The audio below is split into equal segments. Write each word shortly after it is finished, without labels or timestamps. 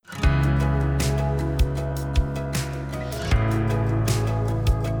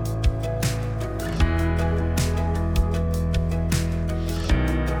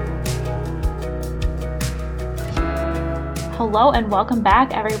Hello and welcome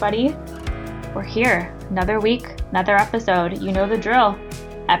back, everybody. We're here. Another week, another episode. You know the drill.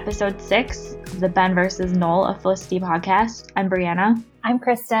 Episode 6 of the Ben vs. Noel of Felicity podcast. I'm Brianna. I'm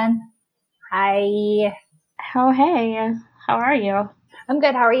Kristen. Hi. Oh, hey. How are you? I'm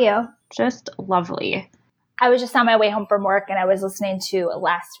good. How are you? Just lovely. I was just on my way home from work and I was listening to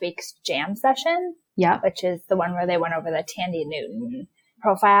last week's jam session. Yeah. Which is the one where they went over the Tandy Newton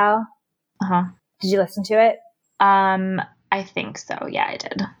profile. Uh-huh. Did you listen to it? I think so. Yeah, I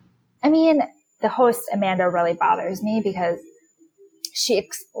did. I mean, the host, Amanda, really bothers me because she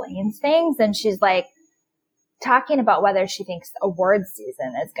explains things and she's like talking about whether she thinks award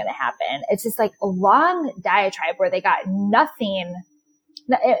season is going to happen. It's just like a long diatribe where they got nothing.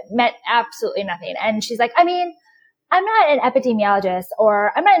 It meant absolutely nothing. And she's like, I mean, I'm not an epidemiologist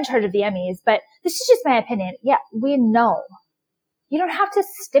or I'm not in charge of the Emmys, but this is just my opinion. Yeah, we know. You don't have to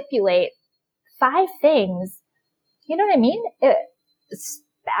stipulate 5 things. You know what I mean? It's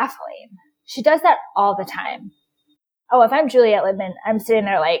baffling. She does that all the time. Oh, if I'm Juliet Littman, I'm sitting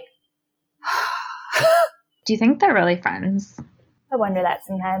there like, Do you think they're really friends? I wonder that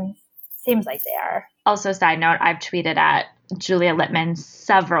sometimes. Seems like they are. Also, side note, I've tweeted at Julia Littman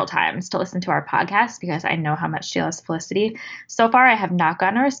several times to listen to our podcast because I know how much she loves Felicity. So far, I have not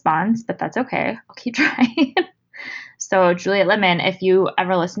gotten a response, but that's okay. I'll keep trying. So, Julia Littman, if you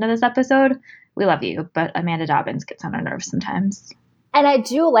ever listen to this episode, we love you, but Amanda Dobbins gets on our nerves sometimes. And I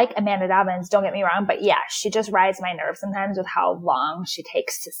do like Amanda Dobbins, don't get me wrong, but yeah, she just rides my nerves sometimes with how long she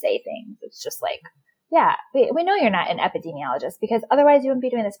takes to say things. It's just like, yeah, we know you're not an epidemiologist because otherwise you wouldn't be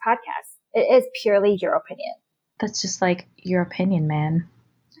doing this podcast. It is purely your opinion. That's just like your opinion, man.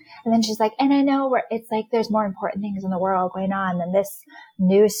 And then she's like, and I know it's like there's more important things in the world going on than this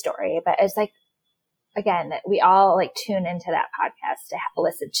news story, but it's like, again, we all like tune into that podcast to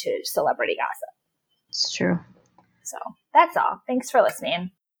listen to celebrity gossip. It's true. So that's all. Thanks for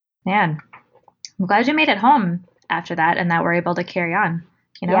listening. Man, I'm glad you made it home after that and that we're able to carry on.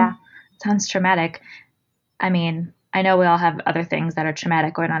 You know, Yeah. Sounds traumatic. I mean, I know we all have other things that are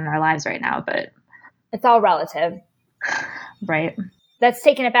traumatic going on in our lives right now, but it's all relative. Right. That's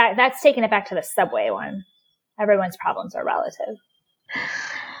taking it back. That's taking it back to the subway one. Everyone's problems are relative.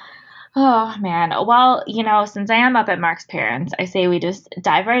 Oh, man. Well, you know, since I am up at Mark's parents, I say we just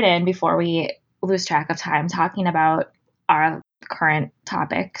dive right in before we lose track of time talking about our current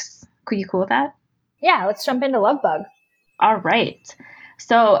topics. Could you cool with that? Yeah, let's jump into Love Bug. All right.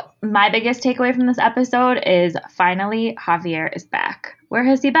 So my biggest takeaway from this episode is finally Javier is back. Where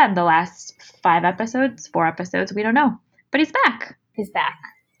has he been the last 5 episodes, 4 episodes? We don't know. But he's back. He's back.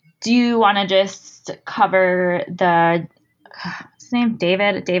 Do you want to just cover the what's his name?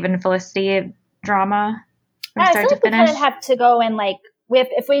 David and Felicity drama from start to finish? We kind of have to go in like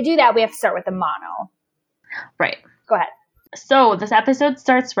if we do that, we have to start with the mono. Right. Go ahead. So this episode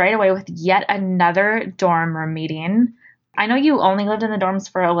starts right away with yet another dorm room meeting. I know you only lived in the dorms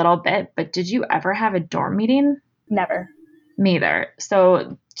for a little bit, but did you ever have a dorm meeting? Never. Me either.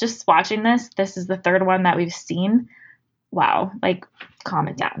 So just watching this is the 3rd one that we've seen. Wow. Like, calm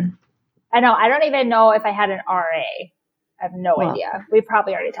it down. I know. I don't even know if I had an RA. I have no idea. We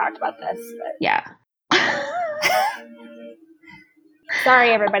probably already talked about this. But. Yeah.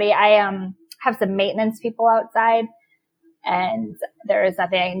 Sorry, everybody. I have some maintenance people outside, and there is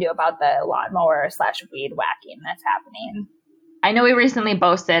nothing I can do about the lawnmower / weed whacking that's happening. I know we recently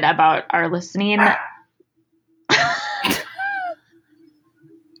boasted about our listening.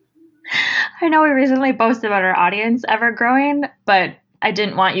 I know we recently boasted about our audience ever growing, but I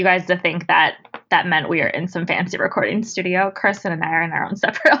didn't want you guys to think that meant we are in some fancy recording studio. Kristen and I are in our own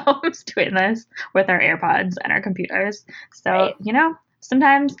separate homes doing this with our AirPods and our computers. So, right. You know,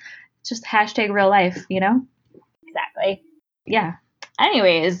 sometimes just hashtag real life, you know? Exactly. Yeah.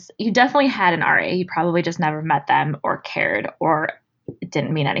 Anyways, you definitely had an RA. You probably just never met them or cared, or it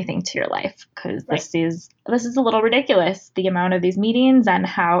didn't mean anything to your life because right. This is a little ridiculous, the amount of these meetings and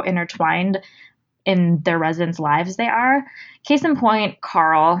how intertwined in their residents' lives they are. Case in point,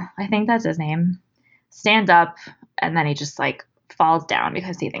 Carl, I think that's his name, stands up and then he just like falls down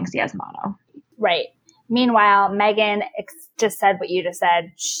because he thinks he has mono. Right. Meanwhile, Megan just said what you just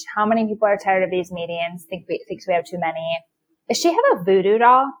said. How many people are tired of these meetings? Thinks we have too many. Does she have a voodoo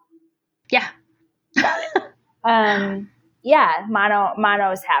doll? Yeah. Got it. Yeah,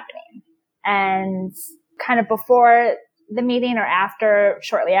 mono is happening. And kind of before the meeting or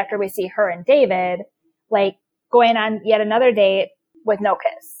shortly after, we see her and David like going on yet another date with no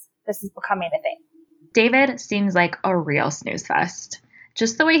kiss. This is becoming a thing. David seems like a real snooze fest.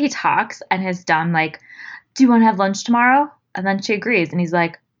 Just the way he talks and his dumb like, do you want to have lunch tomorrow? And then she agrees and he's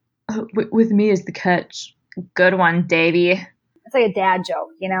like, with me is the catch. Good one, Davey. It's like a dad joke,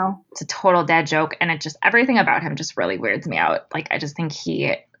 you know? It's a total dad joke. And it just, everything about him just really weirds me out. Like, I just think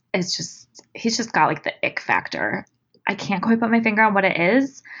he's just got like the ick factor. I can't quite put my finger on what it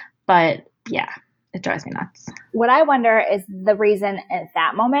is, but yeah, it drives me nuts. What I wonder is the reason at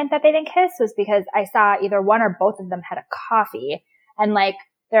that moment that they didn't kiss was because I saw either one or both of them had a coffee, and like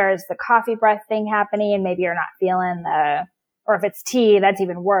there's the coffee breath thing happening, and maybe you're not feeling or if it's tea, that's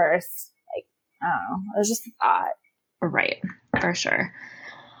even worse. Like, I don't know. It was just a thought. Right. For sure.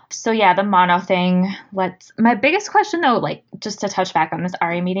 So yeah, the mono thing. My biggest question though, like just to touch back on this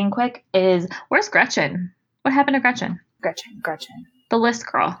Ari meeting quick, is where's Gretchen? What happened to Gretchen? Gretchen. The list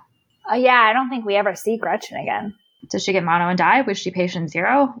girl. Yeah, I don't think we ever see Gretchen again. Did she get mono and die? Was she patient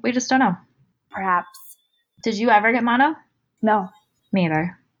zero? We just don't know. Perhaps. Did you ever get mono? No. Me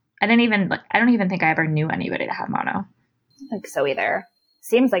either. I don't even think I ever knew anybody to have mono. I don't think so either.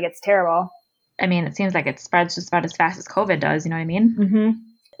 Seems like it's terrible. I mean, it seems like it spreads just about as fast as COVID does. You know what I mean? Mm-hmm.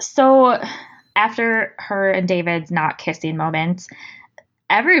 So after her and David's not kissing moment,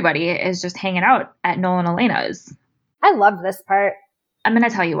 everybody is just hanging out at Noel and Elena's. I love this part. I'm going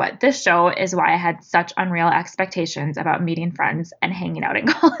to tell you what, this show is why I had such unreal expectations about meeting friends and hanging out in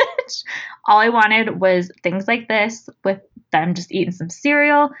college. All I wanted was things like this with them just eating some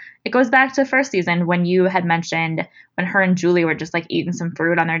cereal. It goes back to first season when you had mentioned when her and Julie were just like eating some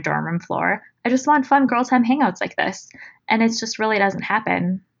fruit on their dorm room floor. I just want fun girl time hangouts like this. And it just really doesn't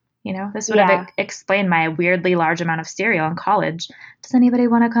happen. You know, this would have explained my weirdly large amount of cereal in college. Does anybody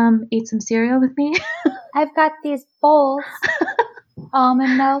want to come eat some cereal with me? I've got these bowls.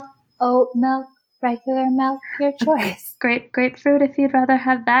 Almond milk, oat milk, regular milk, your choice. Grapefruit if you'd rather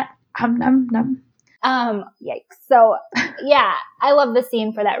have that. Num num. Yikes. So yeah, I love the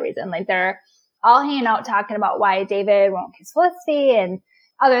scene for that reason. Like they're all hanging out talking about why David won't kiss Felicity and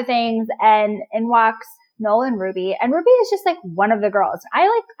other things, and in walks Noel and Ruby. And Ruby is just like one of the girls. I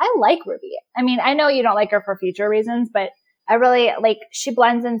like Ruby. I mean, I know you don't like her for future reasons, but I really like, she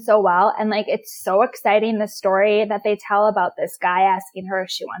blends in so well. And like, it's so exciting, the story that they tell about this guy asking her if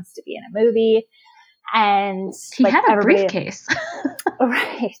she wants to be in a movie. And he had a briefcase.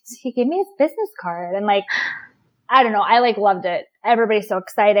 Right. He gave me his business card. And like, I don't know. I like loved it. Everybody's so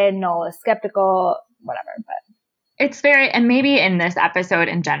excited. Noel is skeptical, whatever, but. It's and maybe in this episode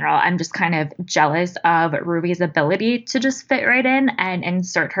in general, I'm just kind of jealous of Ruby's ability to just fit right in and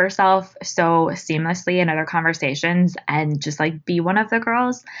insert herself so seamlessly in other conversations and just like be one of the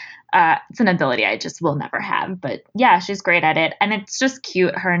girls. It's an ability I just will never have, but yeah, she's great at it. And it's just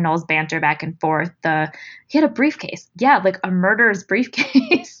cute, her and Noel's banter back and forth. He had a briefcase. Yeah, like a murderer's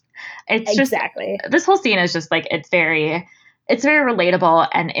briefcase. It's exactly. Just, this whole scene is just like, it's very relatable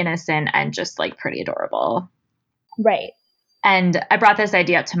and innocent and just like pretty adorable. Right. And I brought this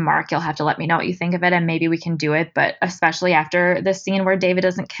idea up to Mark. You'll have to let me know what you think of it and maybe we can do it. But especially after the scene where David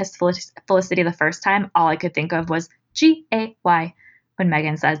doesn't kiss Felicity the first time, all I could think of was G-A-Y when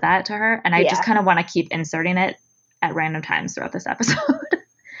Megan says that to her. And I just kind of want to keep inserting it at random times throughout this episode.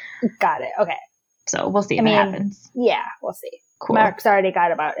 Got it. Okay. So we'll see what happens. Yeah, we'll see. Cool. Mark's already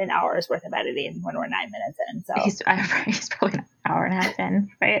got about an hour's worth of editing when we're 9 minutes in. So he's probably an hour and a half in,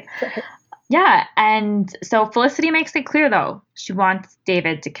 right? Yeah, and so Felicity makes it clear, though, she wants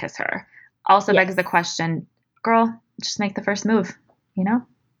David to kiss her. Also begs the question, girl, just make the first move, you know?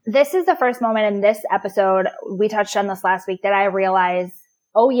 This is the first moment in this episode, we touched on this last week, that I realized,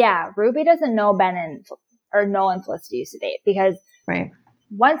 oh yeah, Ruby doesn't know Noel and Felicity used to date, because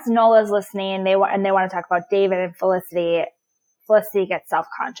once Noel is listening, they want to talk about David and Felicity gets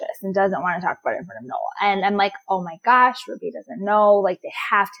self-conscious and doesn't want to talk about it in front of Noel. And I'm like, oh my gosh, Ruby doesn't know. Like, they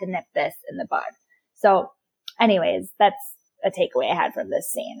have to nip this in the bud. So anyways, that's a takeaway I had from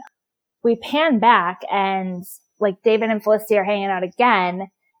this scene. We pan back and like David and Felicity are hanging out again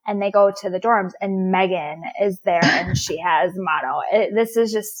and they go to the dorms and Megan is there and she has mono. This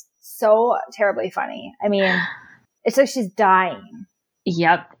is just so terribly funny. I mean, it's like she's dying.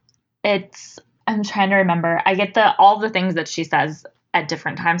 Yep. I'm trying to remember. I get all the things that she says at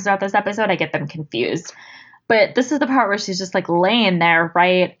different times throughout this episode. I get them confused. But this is the part where she's just like laying there,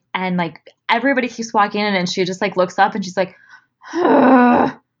 right? And like everybody keeps walking in and she just like looks up and she's like,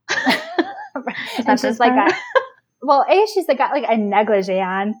 and she's like, she's like got like a negligee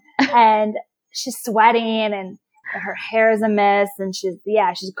on and she's sweating and her hair is a mess and she's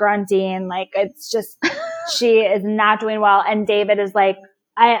grunting. Like, it's just, she is not doing well. And David is like,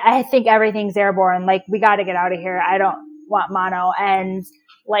 I think everything's airborne. Like, we got to get out of here. I don't want mono. And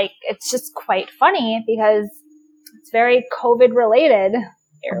like, it's just quite funny because it's very COVID related.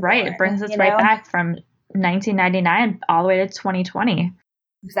 Airborne, right. It brings us right back from 1999 all the way to 2020.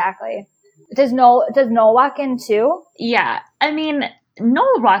 Exactly. Does Noel walk in too? Yeah. I mean,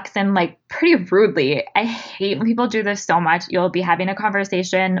 Noel walks in like pretty rudely. I hate when people do this so much. You'll be having a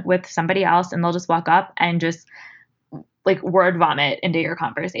conversation with somebody else and they'll just walk up and just like word vomit into your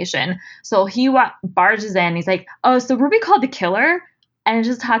conversation. So he barges in. He's like, "Oh, so Ruby called the killer?" And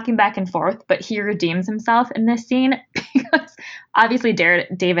just talking back and forth. But he redeems himself in this scene because obviously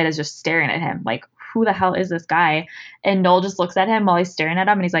David is just staring at him like, who the hell is this guy? And Noel just looks at him while he's staring at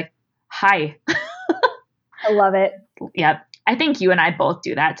him and he's like, "Hi." I love it. Yep. I think you and I both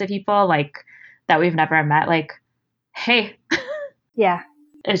do that to people like that we've never met. Like, "Hey." Yeah.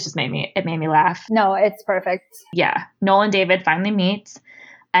 It made me laugh. No, it's perfect. Yeah. Noel and David finally meet.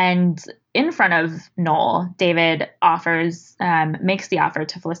 And in front of Noel, David makes the offer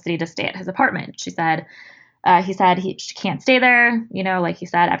to Felicity to stay at his apartment. He said she can't stay there. You know, like he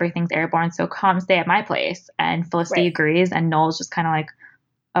said, everything's airborne, so come stay at my place. And Felicity agrees. And Noel's just kind of like,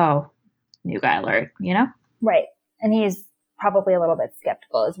 oh, new guy alert, you know? Right. And he's probably a little bit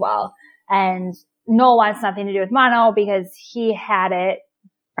skeptical as well. And Noel wants nothing to do with mono because he had it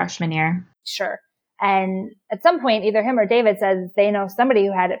freshman year. Sure. And at some point, either him or David says they know somebody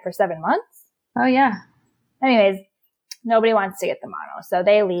who had it for 7 months. Oh, yeah. Anyways, nobody wants to get the mono. So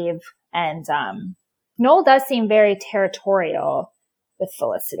they leave. And Noel does seem very territorial with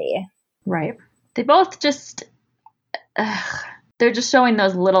Felicity. Right. They both just, they're just showing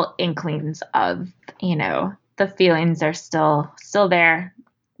those little inklings of, you know, the feelings are still there,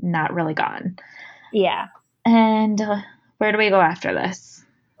 not really gone. Yeah. And where do we go after this?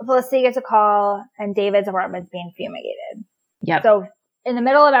 Felicity gets a call and David's apartment's being fumigated. Yep. So in the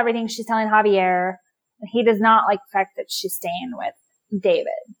middle of everything, she's telling Javier he does not like the fact that she's staying with David.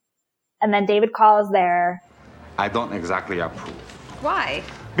 And then David calls there. I don't exactly approve. Why?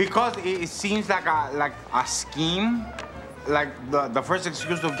 Because it seems like a scheme, like the first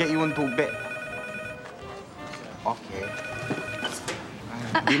excuse to get you into bed. Okay.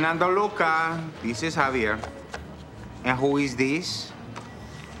 Binando Luca, this is Javier. And who is this?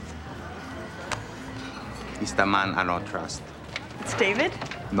 It's the man I don't trust. It's David?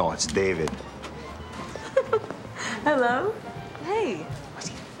 No, it's David. Hello? Hey. What's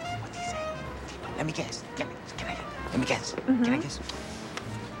he saying? Let me guess. Let me guess. Mm-hmm. Can I guess?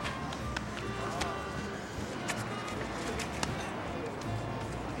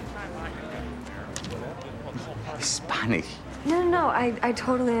 Spanish. No, I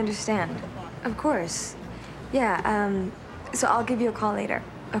totally understand. Of course. Yeah, so I'll give you a call later.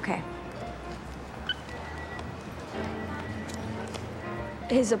 Okay.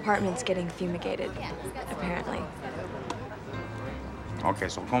 His apartment's getting fumigated, apparently. Okay,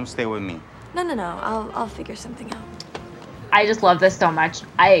 so come stay with me. No, I'll figure something out. I just love this so much.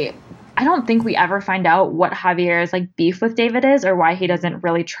 I don't think we ever find out what Javier's like beef with David is or why he doesn't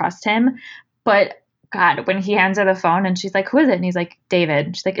really trust him. But God, when he hands her the phone and she's like, "Who is it?" And he's like,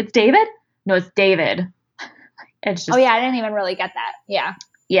 "David." She's like, "It's David?" "No, it's David." It's just. Oh yeah, I didn't even really get that. Yeah.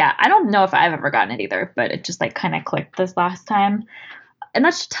 Yeah, I don't know if I've ever gotten it either, but it just like kind of clicked this last time. And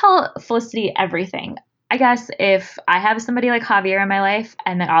that should tell Felicity everything. I guess if I have somebody like Javier in my life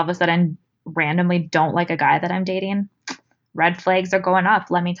and then all of a sudden randomly don't like a guy that I'm dating, red flags are going up,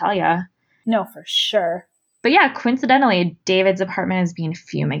 let me tell you. No, for sure. But yeah, coincidentally, David's apartment is being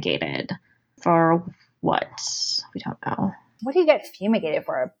fumigated. For what? We don't know. What do you get fumigated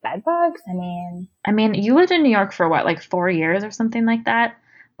for? Bed bugs? I mean, you lived in New York for what, like 4 years or something like that?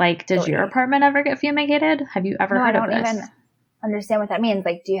 Like, did your apartment ever get fumigated? Have you ever heard of this? I don't even understand what that means.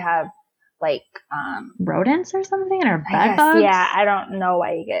 Like, do you have like rodents or something, or bed bugs? Yeah, I don't know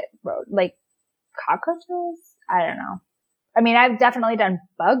why you get like cockroaches. I don't know. I mean, I've definitely done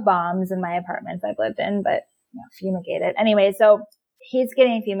bug bombs in my apartments I've lived in, but fumigated. Anyway, so he's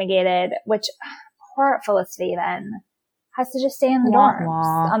getting fumigated, which poor Felicity then has to just stay in the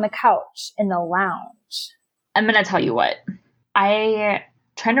dorms on the couch in the lounge. I'm gonna tell you what. I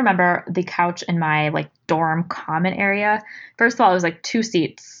trying to remember the couch in my like dorm common area. First of all, it was like 2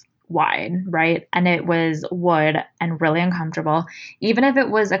 seats wide, right? And it was wood and really uncomfortable. Even if it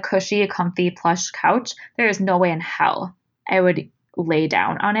was a cushy, comfy, plush couch, there is no way in hell I would lay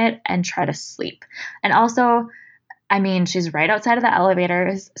down on it and try to sleep. And also, I mean, she's right outside of the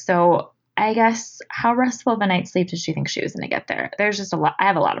elevators. So I guess how restful of a night's sleep did she think she was going to get there? There's just a lot. I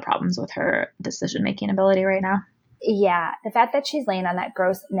have a lot of problems with her decision-making ability right now. Yeah. The fact that she's laying on that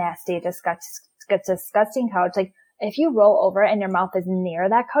gross, nasty, disgusting couch, like if you roll over and your mouth is near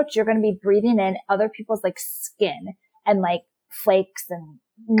that couch, you're going to be breathing in other people's like skin and like flakes and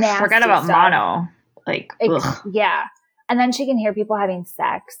nasty Forget about stuff. mono. Like, yeah. And then she can hear people having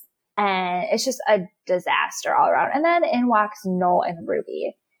sex and it's just a disaster all around. And then in walks Noel and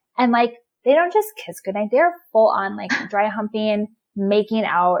Ruby. And like, they don't just kiss goodnight. They're full on like dry humping, making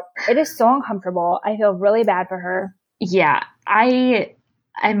out. It is so uncomfortable. I feel really bad for her. Yeah,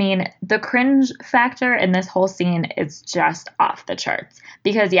 I mean, the cringe factor in this whole scene is just off the charts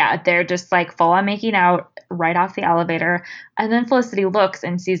because, yeah, they're just like full on making out right off the elevator. And then Felicity looks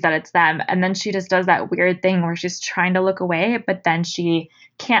and sees that it's them. And then she just does that weird thing where she's trying to look away, but then she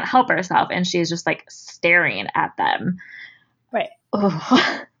can't help herself and she's just like staring at them. Right.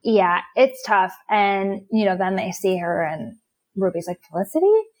 Ugh. Yeah, it's tough. And, you know, then they see her and Ruby's like, Felicity?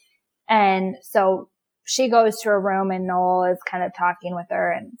 And so she goes to her room and Noel is kind of talking with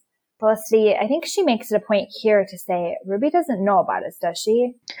her, and Felicity, I think she makes it a point here to say, Ruby doesn't know about us, does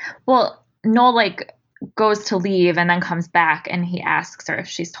she? Well, Noel like goes to leave and then comes back and he asks her if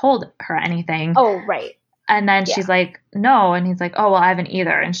she's told her anything. Oh, right. And then she's like, no. And he's like, oh, well, I haven't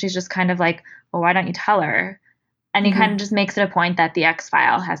either. And she's just kind of like, well, why don't you tell her? And he kind of just makes it a point that the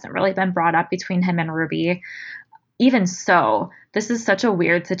X-File hasn't really been brought up between him and Ruby. Even so, this is such a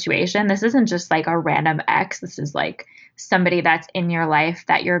weird situation. This isn't just like a random ex. This is like somebody that's in your life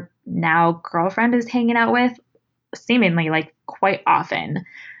that your now girlfriend is hanging out with seemingly like quite often.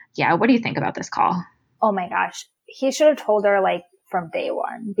 Yeah, what do you think about this call? Oh my gosh. He should have told her like from day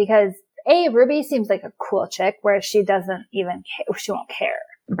one because Ruby seems like a cool chick where she doesn't even care. She won't care.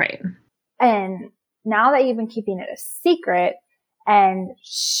 Right. And now that you've been keeping it a secret and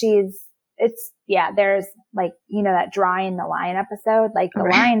there's like, you know, that drawing the line episode, like the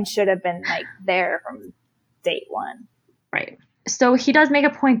line should have been like there from date one. Right. So he does make a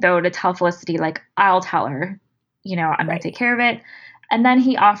point though to tell Felicity, like, I'll tell her, you know, I'm going to take care of it. And then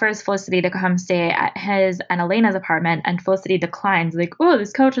he offers Felicity to come stay at his and Elena's apartment, and Felicity declines, like, oh,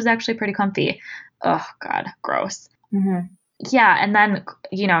 this couch is actually pretty comfy. Oh, God, gross. Mm-hmm. Yeah, and then,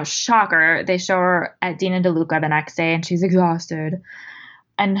 you know, shocker, they show her at Dina DeLuca the next day, and she's exhausted.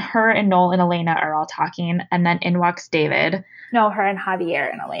 And her and Noel and Elena are all talking, and then in walks David. No, her and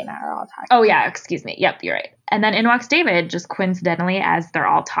Javier and Elena are all talking. Oh, yeah, excuse me. Yep, you're right. And then in walks David, just coincidentally, as they're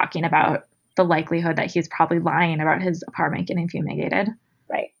all talking about the likelihood that he's probably lying about his apartment getting fumigated.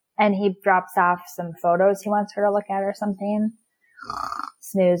 Right. And he drops off some photos he wants her to look at or something.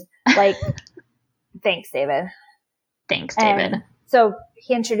 Snooze. Like, thanks, David. Thanks, David. And so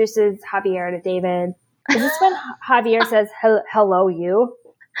he introduces Javier to David. Is this when Javier says, hello, you?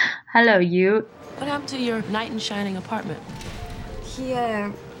 Hello, you. What happened to your knight in shining apartment? He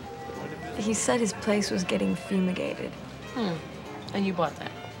said his place was getting fumigated. And you bought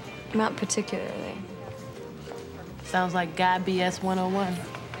that? Not particularly. Sounds like guy BS 101.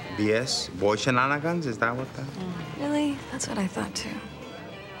 BS? Boy shenanigans? Is that what that? Really? That's what I thought too.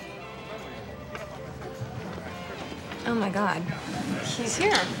 Oh my God. He's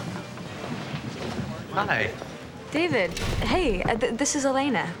here. Hi. David. Hey, this is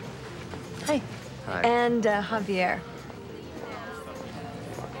Elena. Hey. Hi. And Javier.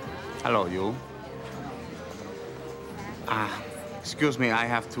 Hello, you. Excuse me, I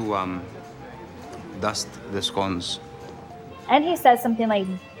have to, dust the scones. And he says something like,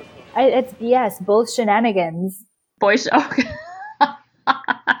 it's BS, both shenanigans. Boy show.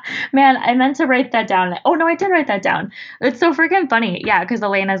 Man, I meant to write that down. Oh, no, I did write that down. It's so freaking funny. Yeah, because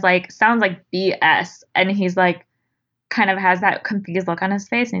Elena's like, sounds like BS. And he's like, kind of has that confused look on his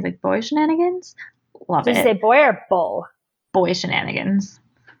face. And he's like, boy shenanigans? Love it. Did you say boy or bull? Boy shenanigans.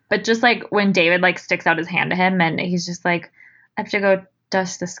 But just like when David like sticks out his hand to him and he's just like, I have to go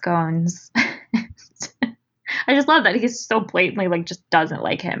dust the scones. I just love that he's so blatantly like just doesn't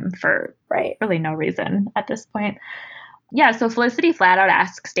like him for really no reason at this point. Yeah, so Felicity flat out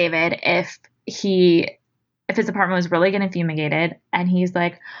asks David if his apartment was really getting fumigated, and he's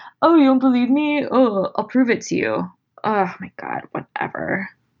like, oh, you don't believe me? Oh, I'll prove it to you. Oh my God, whatever.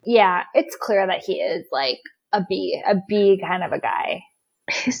 Yeah, it's clear that he is like a B kind of a guy.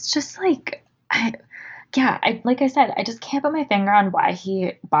 It's just like, like I said, I just can't put my finger on why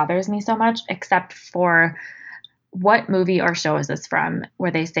he bothers me so much, except for what movie or show is this from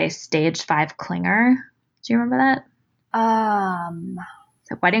where they say stage 5 clinger? Do you remember that?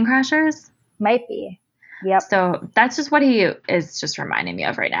 Is it Wedding Crashers? Might be. Yep. So that's just what he is just reminding me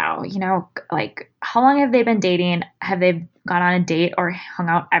of right now. You know, like, how long have they been dating? Have they gone on a date or hung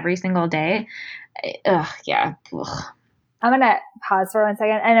out every single day? Ugh, yeah. Ugh. I'm going to pause for 1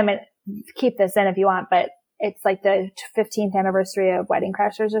 second, and I'm going to keep this in if you want, but it's like the 15th anniversary of Wedding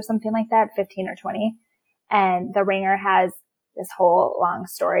Crashers or something like that, 15 or 20. And The Ringer has this whole long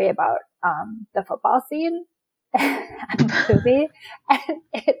story about the football scene in the movie. And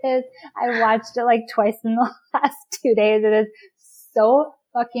it is, I watched it like twice in the last 2 days. It is so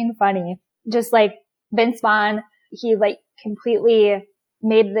fucking funny. Just like Vince Vaughn, he like completely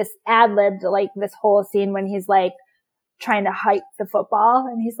made this ad-libbed, like, this whole scene when he's, like, trying to hike the football,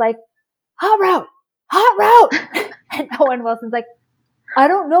 and he's like, hot route! And Owen Wilson's like, I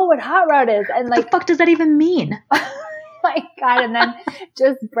don't know what hot route is. And What like, the fuck does that even mean? my God. And then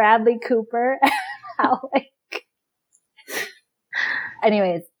just Bradley Cooper. How, like,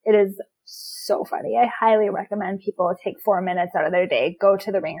 anyways, it is so funny. I highly recommend people take 4 minutes out of their day, go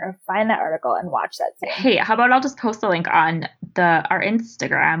to The Ringer, find that article, and watch that scene. Hey, how about I'll just post a link on our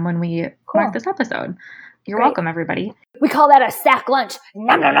Instagram when we mark this episode. You're Great. welcome, everybody. We call that a sack lunch.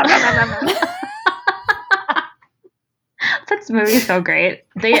 Nom, nom, nom, nom, nom, nom, nom. This movie is so great.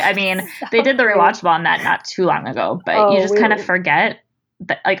 They did the rewatchable on that not too long ago, but you just kind of forget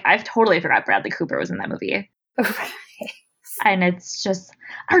that. Like, I've totally forgot Bradley Cooper was in that movie. And it's just,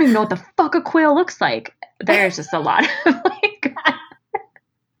 I don't even know what the fuck a quail looks like. There's just a lot of like.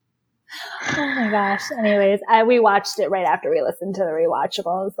 Oh my gosh. Anyways, we watched it right after we listened to the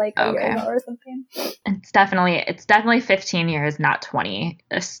rewatchable. It was like a year ago or something. It's definitely 15 years, not 20.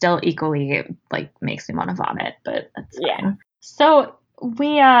 It still equally like makes me want to vomit, but that's fine. So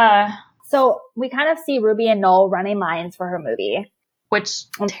we kind of see Ruby and Noel running lines for her movie.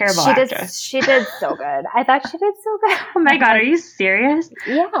 Which terrible actress. She did so good. I thought she did so good. Oh my God, are you serious?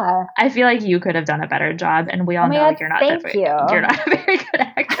 Yeah. I feel like you could have done a better job, and we all know God, you're not you're not a very good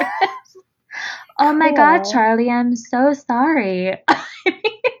actress. Oh my God, Charlie, I'm so sorry. I mean,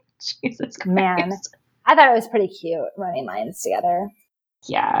 Jesus Christ. Man, I thought it was pretty cute running lines together.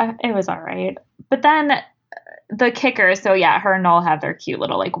 Yeah, it was all right. But then the kicker, so yeah, her and Noel have their cute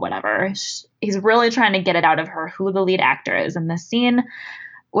little, like, whatever. He's really trying to get it out of her who the lead actor is in this scene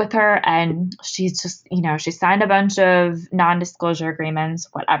with her. And she's just, she signed a bunch of non-disclosure agreements,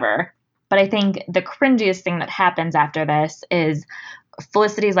 whatever. But I think the cringiest thing that happens after this is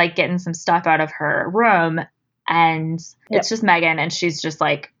Felicity's, like, getting some stuff out of her room. And it's just Megan, and she's just,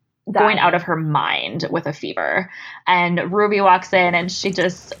 like, going out of her mind with a fever. And Ruby walks in, and she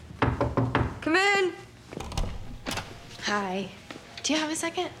just... Come in. Hi. Do you have a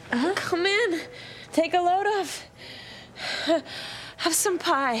second? Come in. Take a load off. Have some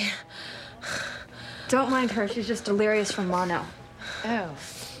pie. Don't mind her. She's just delirious from mono. Oh.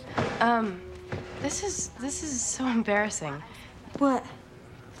 This is so embarrassing. What?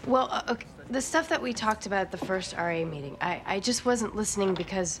 Well, okay, the stuff that we talked about at the first RA meeting, I just wasn't listening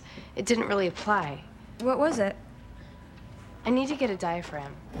because it didn't really apply. What was it? I need to get a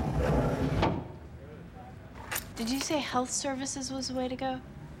diaphragm. Did you say health services was the way to go?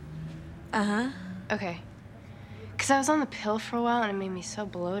 Uh-huh. Okay. Because I was on the pill for a while and it made me so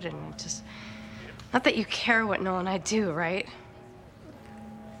bloated and just... Not that you care what Noel and I do, right?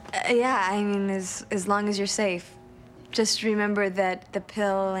 Yeah, I mean, as long as you're safe. Just remember that the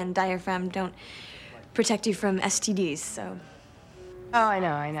pill and diaphragm don't protect you from STDs, so... Oh, I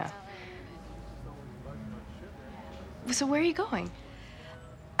know. So where are you going?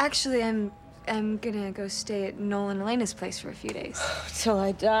 Actually, I'm gonna go stay at Noel and Elena's place for a few days. Till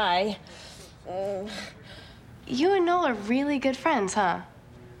I die. You and Noel are really good friends, huh?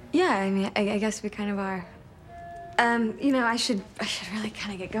 Yeah, I mean, I guess we kind of are. I should really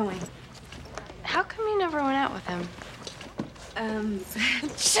kind of get going. How come you never went out with him?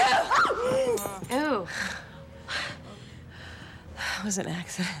 Ew. It was an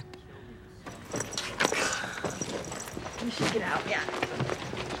accident. We should get out, yeah.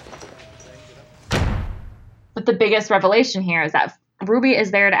 But the biggest revelation here is that Ruby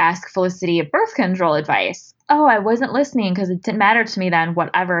is there to ask Felicity birth control advice. Oh, I wasn't listening because it didn't matter to me then,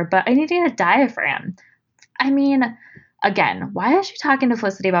 whatever, but I need to get a diaphragm. I mean, again, why is she talking to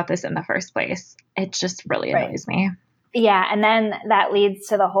Felicity about this in the first place? It just really annoys me. Yeah, and then that leads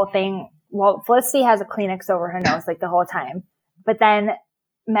to the whole thing. Well, Felicity has a Kleenex over her nose, like, the whole time. But then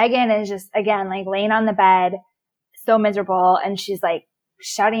Megan is just, again, like, laying on the bed, so miserable, and she's, like,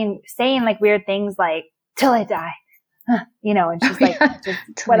 saying, like, weird things like, till I die. And she's like, just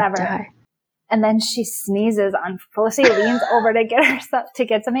whatever. And then she sneezes on Felicity, leans over to get herself to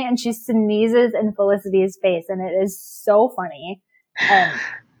get something, and she sneezes in Felicity's face, and it is so funny. And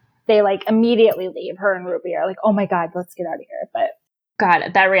they, like, immediately leave. Her and Ruby are like, oh my God, let's get out of here. But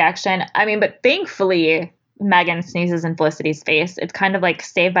God, that reaction. I mean, but thankfully Megan sneezes in Felicity's face. It's kind of like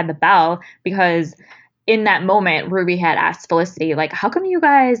Saved by the Bell, because in that moment, Ruby had asked Felicity, like, how come you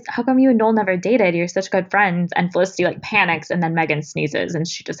and Noel never dated? You're such good friends. And Felicity, like, panics, and then Megan sneezes, and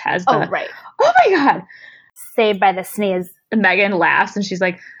she just has oh my God. Saved by the sneeze. And Megan laughs, and she's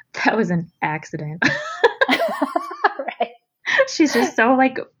like, that was an accident. Right. She's just so,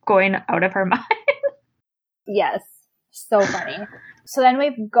 like, going out of her mind. Yes. So funny. So then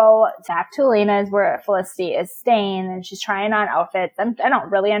we go back to Elena's where Felicity is staying and she's trying on outfits. I don't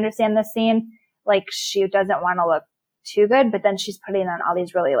really understand this scene. Like, she doesn't want to look too good, but then she's putting on all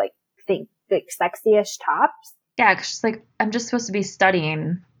these really like sexy-ish tops. Yeah, because she's like, I'm just supposed to be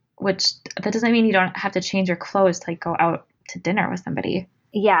studying, which that doesn't mean you don't have to change your clothes to like go out to dinner with somebody.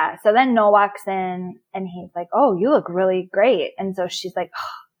 Yeah. So then Noel walks in and he's like, oh, you look really great. And so she's like, oh.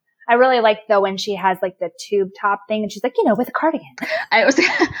 I really like though when she has like the tube top thing and she's like, with a cardigan. I was a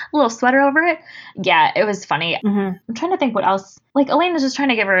little sweater over it. Yeah, it was funny. Mm-hmm. I'm trying to think what else. Like, Elena's just trying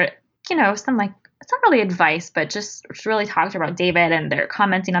to give her, some like, it's not really advice, but just really talked about David, and they're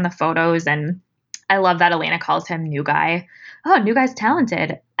commenting on the photos. And I love that Elena calls him new guy. Oh, new guy's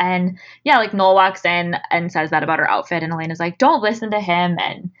talented. And yeah, like Noel walks in and says that about her outfit, and Elena's like, don't listen to him.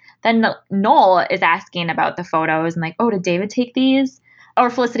 And then Noel is asking about the photos and like, oh, did David take these? Or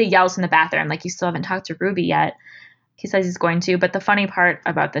Felicity yells from the bathroom, like, you still haven't talked to Ruby yet. He says he's going to. But the funny part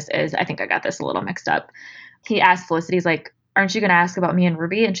about this is, I think I got this a little mixed up. He asked Felicity, he's like, aren't you going to ask about me and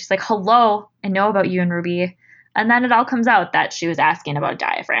Ruby? And she's like, hello, I know about you and Ruby. And then it all comes out that she was asking about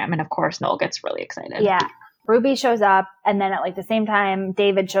Diaphragm. And of course, Noel gets really excited. Yeah. Ruby shows up. And then at like the same time,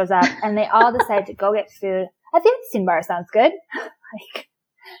 David shows up. And they all decide to go get food at the Epstein bar. Sounds good.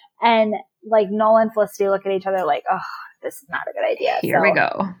 And Noel and Felicity look at each other like, oh, this is not a good idea. Here we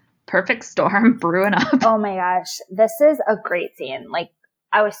go. Perfect storm brewing up. Oh my gosh. This is a great scene. Like,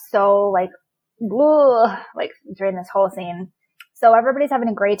 I was so during this whole scene. So everybody's having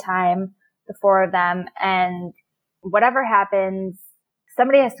a great time, the four of them, and whatever happens,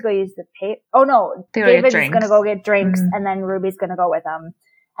 somebody has to go use the Oh no, David's going to go get drinks, and then Ruby's going to go with them.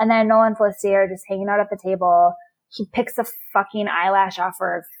 And then Noel and Felicity are just hanging out at the table. He picks a fucking eyelash off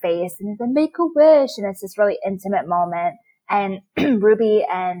her face and he's like, make a wish. And it's this really intimate moment. And Ruby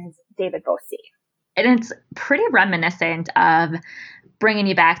and David both see. And it's pretty reminiscent of bringing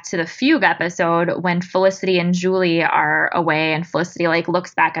you back to the Fugue episode when Felicity and Julie are away, and Felicity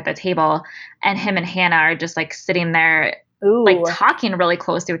looks back at the table, and him and Hannah are just sitting there talking really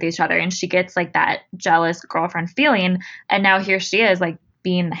closely with each other, and she gets that jealous girlfriend feeling, and now here she is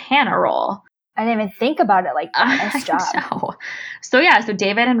being the Hannah role. I didn't even think about it like that. Nice job. So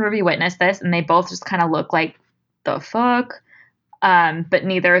David and Ruby witness this, and they both just kind of look like, the fuck? But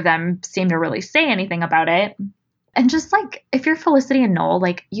neither of them seem to really say anything about it. And just if you're Felicity and Noel,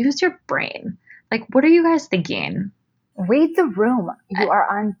 use your brain. What are you guys thinking? Read the room. You are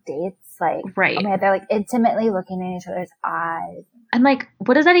on dates. Right. Oh my God, they're intimately looking in each other's eyes. And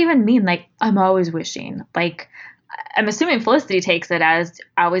what does that even mean? I'm always wishing. I'm assuming Felicity takes it as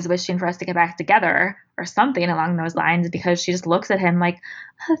always wishing for us to get back together or something along those lines, because she just looks at him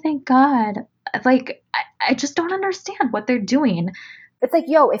oh, thank God. I just don't understand what they're doing. It's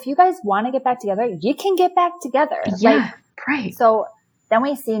yo, if you guys want to get back together, you can get back together. Yeah, right. So then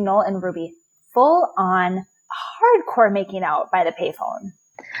we see Noel and Ruby full on hardcore making out by the payphone.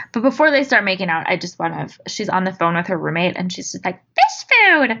 But before they start making out, I just she's on the phone with her roommate and she's just fish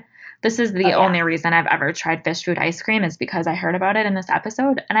food. This is the only reason I've ever tried fish food ice cream, is because I heard about it in this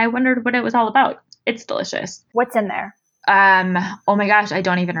episode and I wondered what it was all about. It's delicious. What's in there? Oh my gosh, I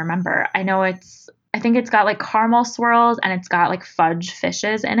don't even remember. I think it's got caramel swirls and it's got fudge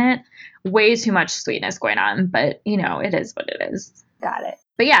fishes in it. Way too much sweetness going on, but it is what it is. Got it.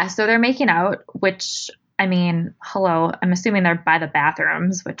 But yeah, so they're making out, which, I mean, hello, I'm assuming they're by the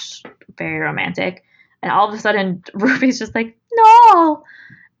bathrooms, which very romantic. And all of a sudden, Ruby's just no!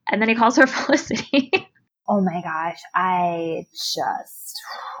 And then he calls her Felicity. Oh my gosh, I just...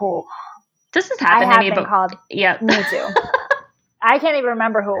 Whew. This has happened to me. Been called. Yeah. Me too. I can't even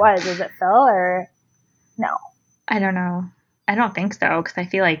remember who it was. Is it Phil or... No. I don't know. I don't think so, because I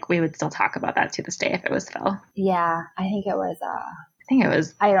feel we would still talk about that to this day if it was Phil. Yeah, I think it was...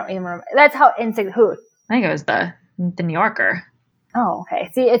 I don't even remember. That's how insignificant... Who? I think it was the New Yorker. Oh,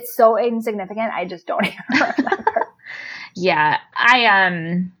 okay. See, it's so insignificant, I just don't even remember. Yeah,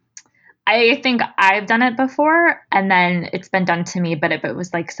 I think I've done it before, and then it's been done to me, but it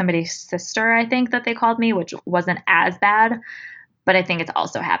was somebody's sister, I think, that they called me, which wasn't as bad, but I think it's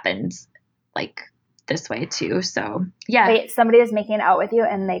also happened this way too. So yeah. Wait, somebody was making out with you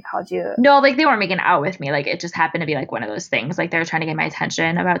and they called you? No, they weren't making out with me. It just happened to be one of those things. They were trying to get my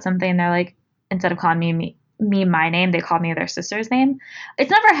attention about something. They're instead of calling me my name, they called me their sister's name.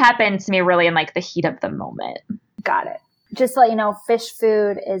 It's never happened to me really in the heat of the moment. Got it. Just to let you know, fish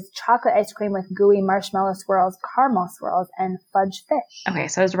food is chocolate ice cream with gooey marshmallow swirls, caramel swirls, and fudge fish. Okay,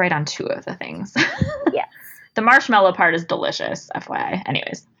 so I was right on two of the things. Yes. The marshmallow part is delicious, FYI.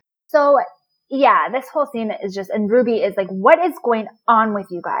 Anyways. So, yeah, this whole scene is just, and Ruby is what is going on with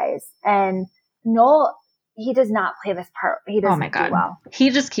you guys? And Noel he does not play this part. He doesn't Oh my God. do well. He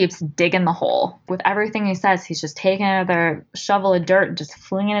just keeps digging the hole. With everything he says, he's just taking another shovel of dirt and just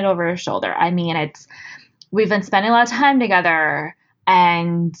flinging it over his shoulder. I mean, we've been spending a lot of time together,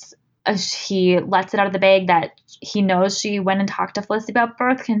 and he lets it out of the bag that he knows she went and talked to Felicity about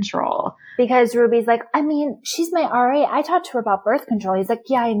birth control. Because Ruby's like, I mean, she's my RA. I talked to her about birth control. He's like,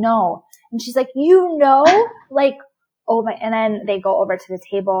 yeah, I know. And she's like, you know? Like, oh my, and then they go over to the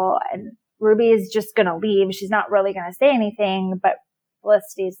table and Ruby is just going to leave. She's not really going to say anything, but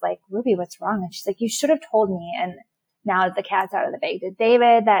Felicity's like, Ruby, what's wrong? And she's like, you should have told me. And now the cat's out of the bag. Did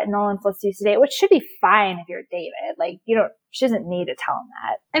David that Noel and Felicity used to date, which should be fine if you're David. Like, she doesn't need to tell him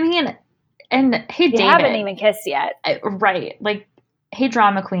that. I mean, and hey, You David. haven't even kissed yet. Right. Like, hey,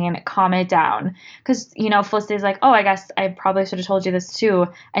 drama queen, calm it down. Because, Felicity's like, oh, I guess I probably should have told you this too.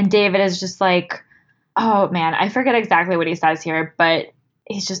 And David is just like, oh, man, I forget exactly what he says here, but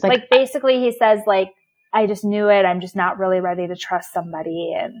he's just like basically he says, like, I just knew it. I'm just not really ready to trust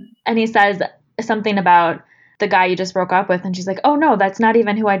somebody. And he says something about the guy you just broke up with. And she's like, oh, no, that's not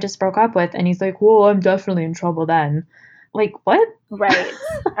even who I just broke up with. And he's like, well, I'm definitely in trouble then. Like, what? Right.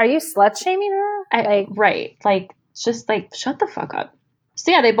 Are you slut shaming her? Right. Like, just like, shut the fuck up.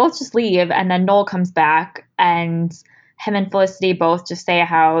 So yeah, they both just leave, and then Noel comes back, and him and Felicity both just say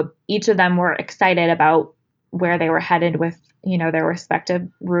how each of them were excited about where they were headed with, their respective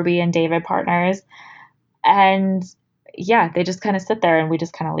Ruby and David partners. And yeah, they just kind of sit there and we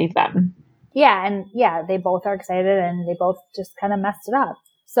just kind of leave them. Yeah. And yeah, they both are excited and they both just kind of messed it up.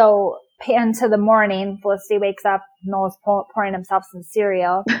 So pan to the morning, Felicity wakes up, Noel's pouring himself some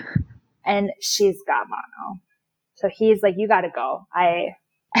cereal and she's got mono. So he's like, you got to go. I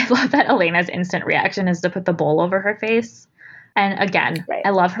love that Elena's instant reaction is to put the bowl over her face. And again, right. I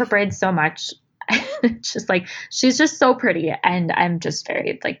love her braids so much. Just like, she's just so pretty. And I'm just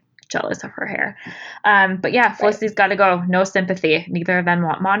very like jealous of her hair. But yeah, Felicity's got to go. No sympathy. Neither of them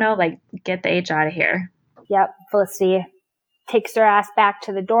want mono. Like, get the H out of here. Yep. Felicity takes her ass back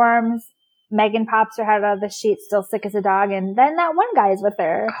to the dorms. Megan pops her head out of the sheet, still sick as a dog. And then that one guy is with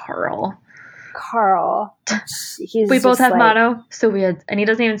her. Carl. We both have mono. So we had, and he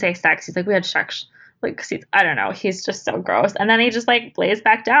doesn't even say sex. He's like, we had sex. Like, I don't know. He's just so gross. And then he just like lays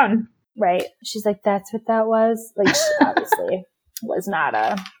back down. Right. She's like, that's what that was. Like, she obviously was not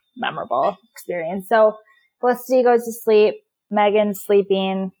a memorable experience. So Felicity goes to sleep. Megan's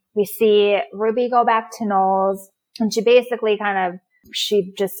sleeping. We see Ruby go back to Noel's, and she basically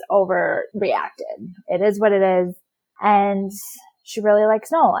she just overreacted. It is what it is. And she really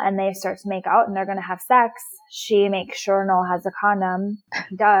likes Noel, and they start to make out and they're going to have sex. She makes sure Noel has a condom.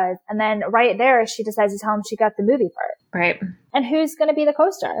 He does. And then right there, she decides to tell him she got the movie part. Right. And who's going to be the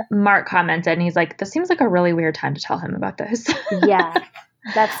co-star? Mark commented, and he's like, this seems like a really weird time to tell him about this. Yeah,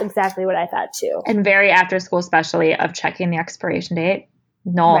 that's exactly what I thought too. And very after school specially of checking the expiration date.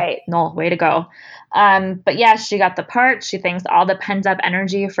 Noel, way to go. But yeah, she got the part. She thinks all the pent up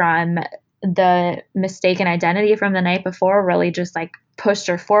energy from the mistaken identity from the night before really just like pushed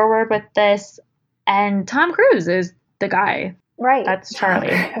her forward with this. And Tom Cruise is the guy. Right. That's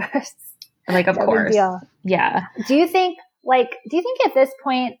Charlie. Like, of course. Yeah. Do you think at this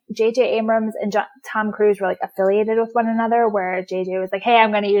point, J.J. Abrams and Tom Cruise were like affiliated with one another, where J.J. was like, hey, I'm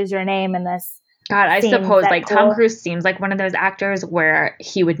going to use your name in this? God, I suppose like cool? Tom Cruise seems like one of those actors where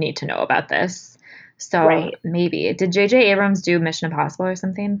he would need to know about this. So maybe. Did J.J. Abrams do Mission Impossible or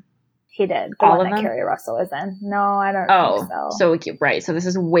something? He did. The one that Kerry Russell was in. No, I don't think so. So, right. So this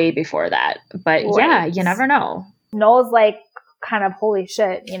is way before that. But yeah, you never know. Noel's like kind of holy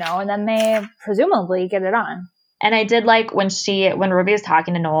shit, and then they presumably get it on. And I did like when Ruby is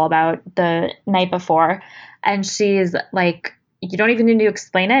talking to Noel about the night before, and she's like, you don't even need to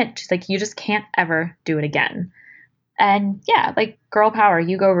explain it. She's like, you just can't ever do it again. And yeah, like girl power,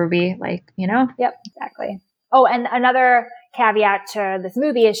 you go Ruby, like, Yep, exactly. Oh, and another caveat to this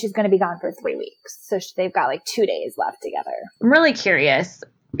movie is she's going to be gone for 3 weeks. So they've got like 2 days left together. I'm really curious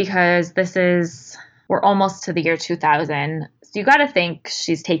because we're almost to the year 2000. So you got to think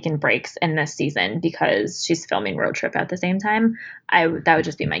she's taking breaks in this season because she's filming Road Trip at the same time. That would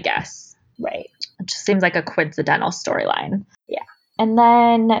just be my guess. Right. It just seems like a coincidental storyline. Yeah. And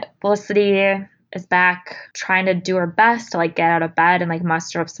then Felicity is back trying to do her best to like get out of bed and like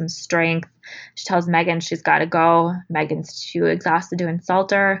muster up some strength. She tells Megan she's got to go. Megan's too exhausted to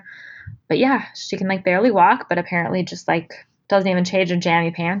insult her. But yeah, she can like barely walk, but apparently just like doesn't even change her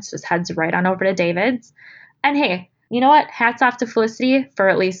jammy pants, just heads right on over to David's. And hey, you know what? Hats off to Felicity for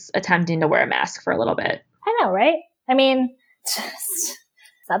at least attempting to wear a mask for a little bit. I know, right? I mean,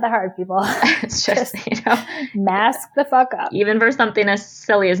 It's not that hard, people. It's just, mask the fuck up. Even for something as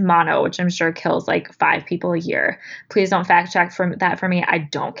silly as mono, which I'm sure kills like 5 people a year. Please don't fact check that for me. I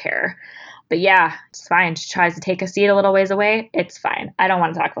don't care. But yeah, it's fine. She tries to take a seat a little ways away. It's fine. I don't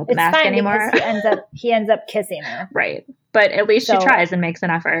want to talk about the mask anymore. He ends up kissing her. Right. But at least she tries and makes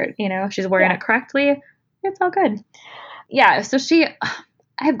an effort. She's wearing it correctly. It's all good. Yeah. So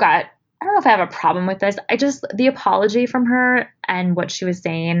I don't know if I have a problem with this. The apology from her and what she was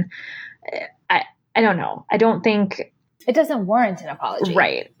saying, I don't know. I don't think it doesn't warrant an apology.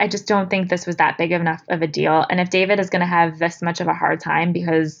 Right. I just don't think this was that big of enough of a deal. And if David is going to have this much of a hard time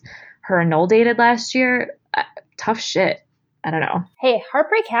because her and Noel dated last year, tough shit. I don't know. Hey,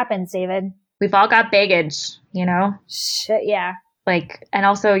 heartbreak happens, David. We've all got baggage, Shit, yeah. Like, and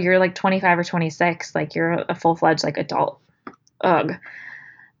also you're like 25 or 26, like you're a full-fledged like adult. Ugh.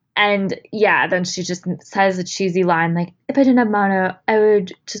 And yeah, then she just says a cheesy line like, if I didn't have mono, I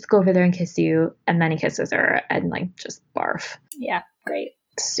would just go over there and kiss you. And then he kisses her and like just barf. Yeah, great.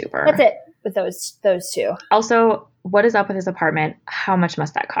 Super. That's it with those two. Also, what is up with his apartment? How much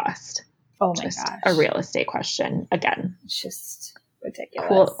must that cost? Oh my gosh. A real estate question again. It's just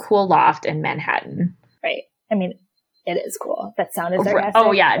ridiculous. Cool loft in Manhattan. Right. I mean, it is cool. That sounded sarcastic.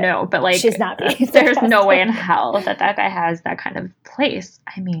 Oh yeah, no, but like she's not being there's no way in hell that guy has that kind of place.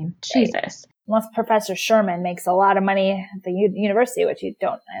 I mean, Jesus. Right. Unless Professor Sherman makes a lot of money at the university, which I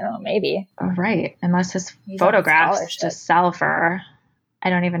don't know, maybe. Right. Unless his photographs just sell for, I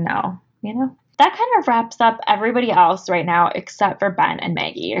don't even know, That kind of wraps up everybody else right now except for Ben and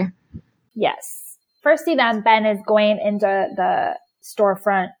Maggie. Yes. Firstly, then, Ben is going into the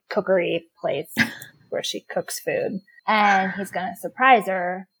storefront cookery place where she cooks food. And he's going to surprise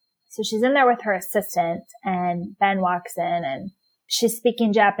her. So she's in there with her assistant, and Ben walks in, and she's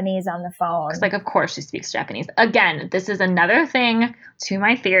speaking Japanese on the phone. Like, of course she speaks Japanese. Again, this is another thing to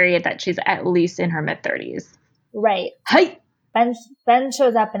my theory that she's at least in her mid-30s. Right. Hi. Ben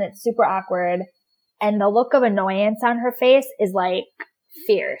shows up, and it's super awkward. And the look of annoyance on her face is, like,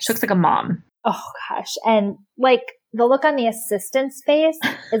 fierce. She looks like a mom. Oh, gosh. And, like, the look on the assistant's face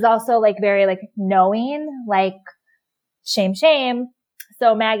is also, like, very, like, knowing, like, shame.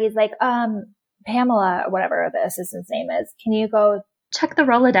 So Maggie's like, Pamela, whatever the assistant's name is, can you go check the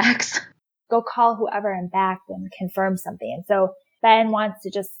Rolodex? Go call whoever and back and confirm something. And so Ben wants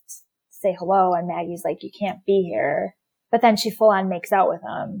to just say hello, and Maggie's like, you can't be here. But then she full on makes out with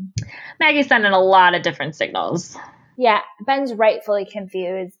him. Maggie's sending a lot of different signals. Yeah, Ben's rightfully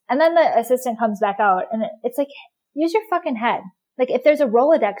confused. And then the assistant comes back out, and it's like, use your fucking head. Like, if there's a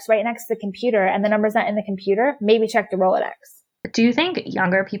Rolodex right next to the computer and the number's not in the computer, maybe check the Rolodex. Do you think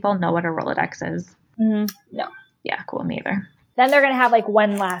younger people know what a Rolodex is? Mm-hmm. No. Yeah, cool, me either. Then they're going to have, like,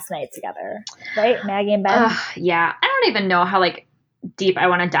 one last night together, right? Maggie and Ben? Yeah. I don't even know how, like, deep I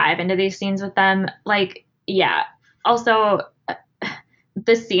want to dive into these scenes with them. Like, yeah. Also,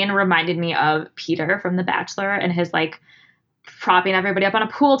 this scene reminded me of Peter from The Bachelor and his, like, propping everybody up on a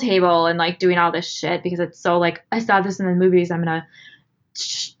pool table and, like, doing all this shit because it's so, like, I saw this in the movies. I'm going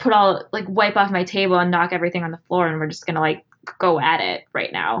to wipe off my table and knock everything on the floor, and we're just going to, like, go at it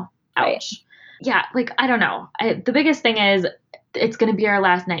right now. Ouch. Right. Yeah, like, I don't know. The biggest thing is it's going to be our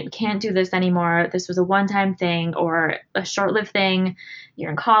last night. We can't do this anymore. This was a one-time thing or a short-lived thing.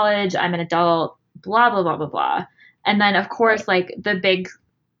 You're in college. I'm an adult. Blah, blah, blah, blah, blah. And then, of course, like, the big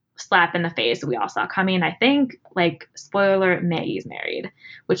slap in the face we all saw coming, I think, like, spoiler alert, Maggie's married,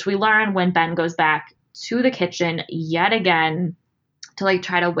 which we learn when Ben goes back to the kitchen yet again to, like,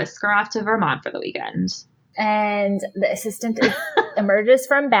 try to whisk her off to Vermont for the weekend. And the assistant emerges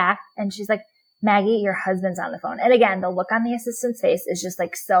from back, and she's like, Maggie, your husband's on the phone. And again, the look on the assistant's face is just,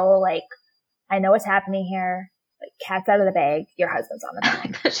 like, so, like, I know what's happening here. Like, cat's out of the bag. Your husband's on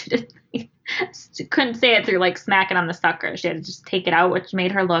the phone. She couldn't say it through, like, smacking on the sucker. She had to just take it out, which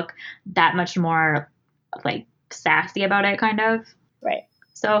made her look that much more, like, sassy about it, kind of. Right.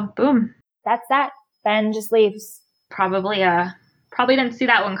 So, boom. That's that. Ben just leaves. Probably didn't see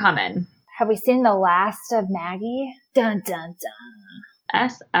that one coming. Have we seen the last of Maggie? Dun, dun, dun.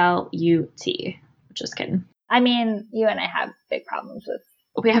 SLUT. Just kidding. I mean, you and I have big problems with...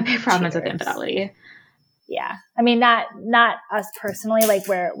 We have big problems with infidelity. Yeah. I mean, not us personally, like,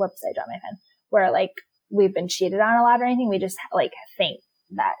 whoops, I dropped my pen. Where, like, we've been cheated on a lot or anything. We just, like, think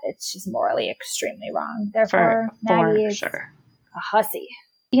that it's just morally extremely wrong. Therefore, Maggie is a hussy.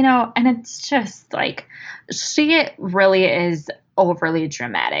 You know, and it's just, like, she really is overly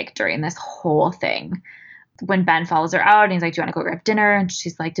dramatic during this whole thing. When Ben follows her out and he's like, do you want to go grab dinner? And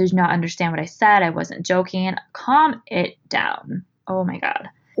she's like, did you not understand what I said? I wasn't joking. Calm it down. Oh, my God.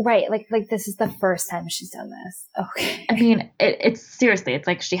 Right. Like this is the first time she's done this. Okay. I mean, it's seriously, it's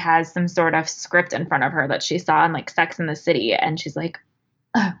like she has some sort of script in front of her that she saw in like Sex and the City. And she's like,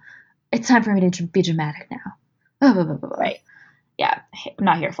 oh, it's time for me to be dramatic now. Blah, blah, blah, blah. Right. Yeah. I'm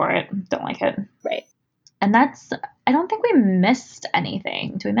not here for it. Don't like it. Right. And I don't think we missed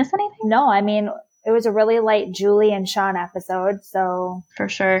anything. Do we miss anything? No, I mean, it was a really light Julie and Sean episode. So For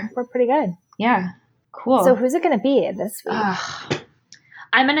sure. we're pretty good. Yeah. Cool. So who's it going to be this week?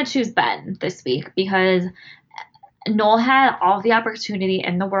 I'm going to choose Ben this week because Noel had all the opportunity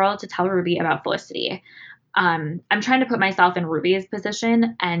in the world to tell Ruby about Felicity. I'm trying to put myself in Ruby's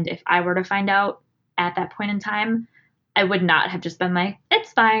position. And if I were to find out at that point in time, I would not have just been like,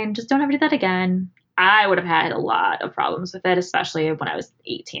 it's fine. Just don't ever do that again. I would have had a lot of problems with it, especially when I was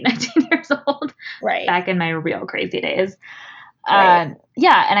 18, 19 years old. Right. Back in my real crazy days. Right.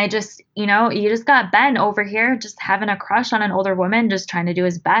 Yeah. And I just, you just got Ben over here just having a crush on an older woman, just trying to do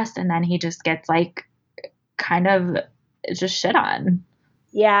his best. And then he just gets like kind of just shit on.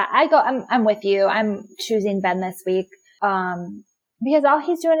 Yeah, I'm with you. I'm choosing Ben this week. Because all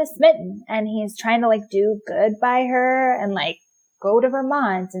he's doing is smitten and he's trying to like do good by her and like go to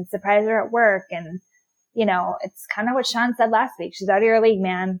Vermont and surprise her at work. And, it's kind of what Sean said last week. She's out of your league,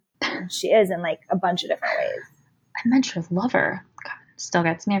 man. And she is in like a bunch of different ways. I mentioned Lover. God, still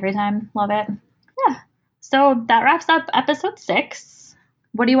gets me every time. Love it. Yeah. So that wraps up episode 6.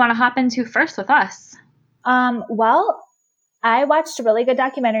 What do you want to hop into first with us? Well, I watched a really good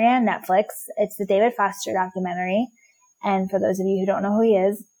documentary on Netflix. It's the David Foster documentary. And for those of you who don't know who he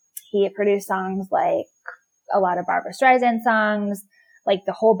is, he produced songs like a lot of Barbra Streisand songs, like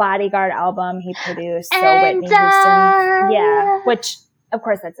the whole Bodyguard album he produced. So Whitney Houston. Yeah. Which, of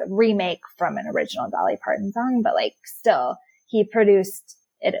course, that's a remake from an original Dolly Parton song, but like still, he produced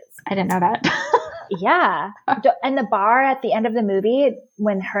it. I didn't know that. Yeah. And the bar at the end of the movie,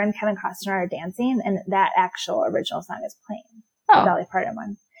 when her and Kevin Costner are dancing, and that actual original song is playing. The Dolly Parton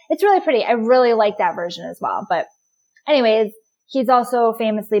one. It's really pretty. I really like that version as well. But anyways, he's also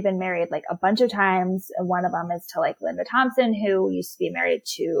famously been married like a bunch of times. And one of them is to like Linda Thompson, who used to be married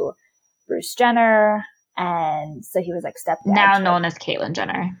to Bruce Jenner. And so he was like stepdad. Now known as Caitlyn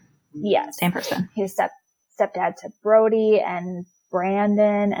Jenner. Yes. Same person. He was stepdad to Brody and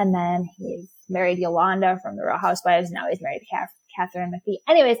Brandon. And then he's married Yolanda from The Real Housewives. Now he's married to Catherine McPhee.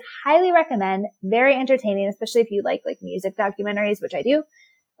 Anyways, highly recommend. Very entertaining, especially if you like music documentaries, which I do.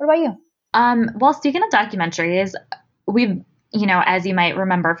 What about you? Well, speaking of documentaries, we've, as you might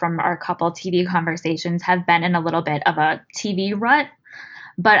remember from our couple TV conversations, have been in a little bit of a TV rut.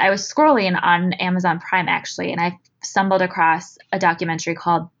 But I was scrolling on Amazon Prime, actually, and I stumbled across a documentary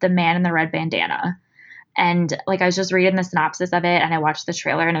called The Man in the Red Bandana. And I was just reading the synopsis of it, and I watched the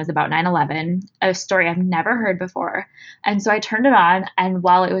trailer, and it was about 9/11, a story I've never heard before. And so I turned it on, and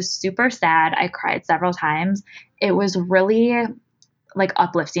while it was super sad, I cried several times. It was really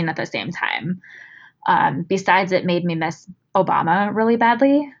uplifting at the same time. Besides, it made me miss Obama really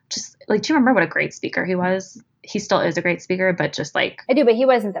badly. Just do you remember what a great speaker he was? He still is a great speaker, but just I do, but he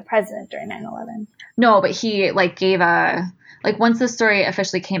wasn't the president during 9/11. No, but he gave a once the story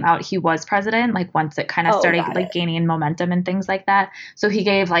officially came out, he was president. Once it kind of started gaining momentum and things like that. So he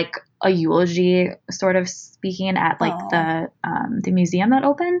gave a eulogy sort of speaking at the museum that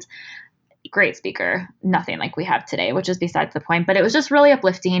opened. Great speaker, nothing like we have today, which is besides the point. But it was just really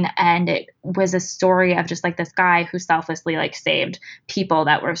uplifting, and it was a story of just this guy who selflessly saved people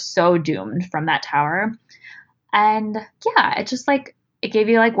that were so doomed from that tower. And yeah, it just it gave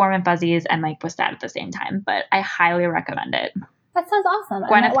you warm and fuzzies and was sad at the same time. But I highly recommend it. That sounds awesome.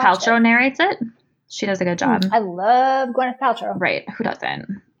 Gwyneth Paltrow narrates it. She does a good job. I love Gwyneth Paltrow. Right. Who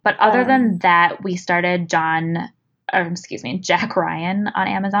doesn't? But other than that, we started Jack Ryan on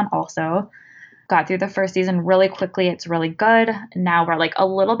Amazon also. Got through the first season really quickly. It's really good. Now we're a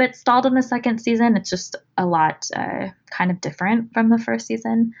little bit stalled in the second season. It's just a lot kind of different from the first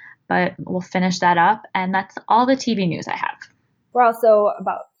season. But we'll finish that up. And that's all the TV news I have. We're also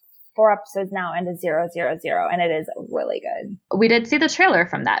about 4 episodes now into 000, and it is really good. We did see the trailer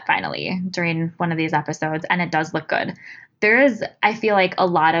from that finally during one of these episodes, and it does look good. There is, I feel a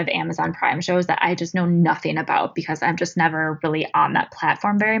lot of Amazon Prime shows that I just know nothing about because I'm just never really on that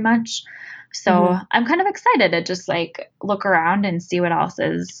platform very much. So I'm kind of excited to just look around and see what else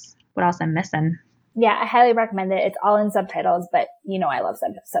I'm missing. Yeah, I highly recommend it. It's all in subtitles, but I love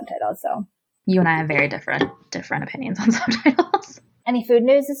subtitles, so. You and I have very different opinions on subtitles. Any food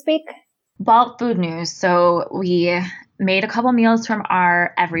news this week? Well, food news. So we made a couple meals from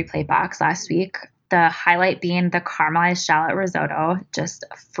our Every Plate box last week. The highlight being the caramelized shallot risotto, just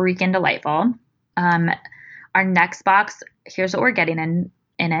freaking delightful. Our next box, here's what we're getting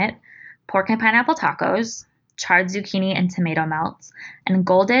in it, pork and pineapple tacos, charred zucchini and tomato melts, and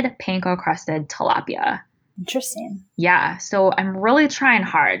golden panko crusted tilapia. Interesting. Yeah, so I'm really trying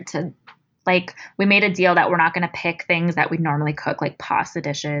hard to, like, we made a deal that we're not going to pick things that we normally cook, like pasta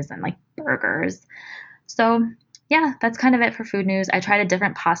dishes and like burgers. So yeah, that's kind of it for food news. I tried a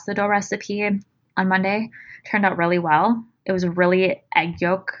different pasta dough recipe on Monday. Turned out really well. It was really egg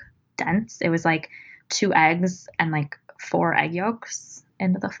yolk dense. It was like 2 eggs and like 4 egg yolks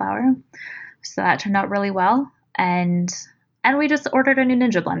into the flour. So that turned out really well. And we just ordered a new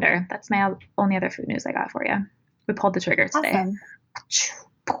Ninja blender. That's my only other food news I got for you. We pulled the trigger today.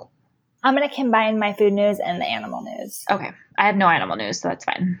 Awesome. I'm going to combine my food news and the animal news. Okay. I have no animal news, so that's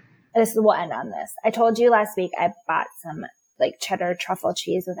fine. We'll end on this. I told you last week I bought some like cheddar truffle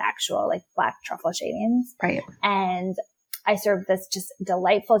cheese with actual like black truffle shavings. Right. And I served this just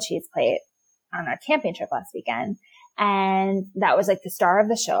delightful cheese plate on our camping trip last weekend. And that was like the star of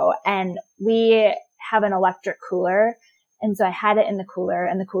the show. And we have an electric cooler. And so I had it in the cooler,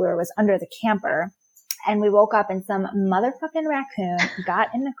 and the cooler was under the camper. And we woke up and some motherfucking raccoon got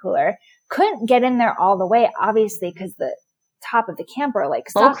in the cooler, couldn't get in there all the way, obviously, because the top of the camper like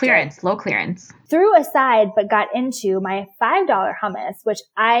low clearance threw aside, but got into my $5 hummus, which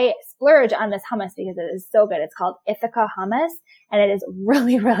I splurge on this hummus because it is so good. It's called Ithaca hummus, and it is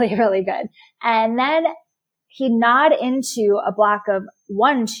really, really, really good. And then he gnawed into a block of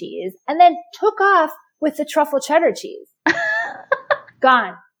 1 cheese and then took off with the truffle cheddar cheese.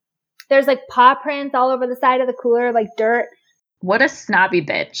 Gone. There's like paw prints all over the side of the cooler, like dirt. What a snobby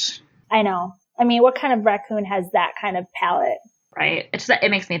bitch. I know. I mean, what kind of raccoon has that kind of palate? Right.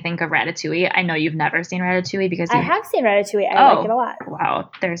 It makes me think of Ratatouille. I know you've never seen Ratatouille because I have seen Ratatouille. I like it a lot. Wow.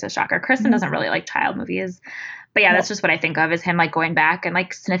 There's a shocker. Kristen doesn't really like child movies. But yeah, that's just what I think of, is him like going back and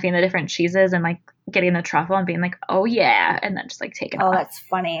like sniffing the different cheeses and like getting the truffle and being like, oh yeah. And then just like taking it off. Oh, that's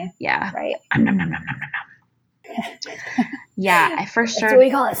funny. Yeah. Right. Nom, nom, nom, nom, nom, nom. Yeah, I for sure. That's what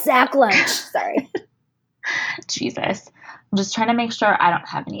we call a sack lunch. Sorry. Jesus. I'm just trying to make sure I don't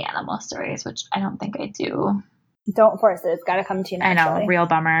have any animal stories, which I don't think I do. Don't force it. It's got to come to you naturally. I know. Real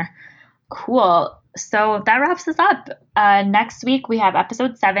bummer. Cool. So that wraps us up. Next week, we have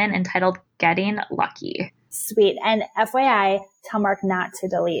episode 7 entitled Getting Lucky. Sweet. And FYI, tell Mark not to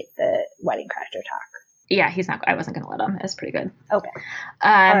delete the Wedding Crasher talk. Yeah, he's not. I wasn't going to let him. It was pretty good. Okay.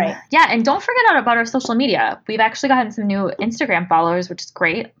 All right. Yeah, and don't forget about our social media. We've actually gotten some new Instagram followers, which is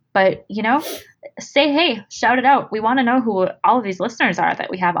great. But, you know, say hey, shout it out. We want to know who all of these listeners are that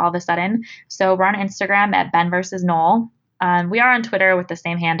we have all of a sudden. So we're on Instagram at Ben versus Noel. We are on Twitter with the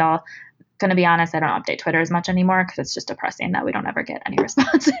same handle. Going to be honest, I don't update Twitter as much anymore because it's just depressing that we don't ever get any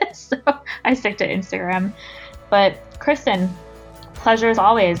responses. So I stick to Instagram. But Kristen, pleasure as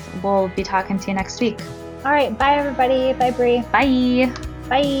always. We'll be talking to you next week. All right. Bye, everybody. Bye, Bree. Bye.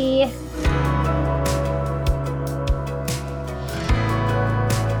 Bye.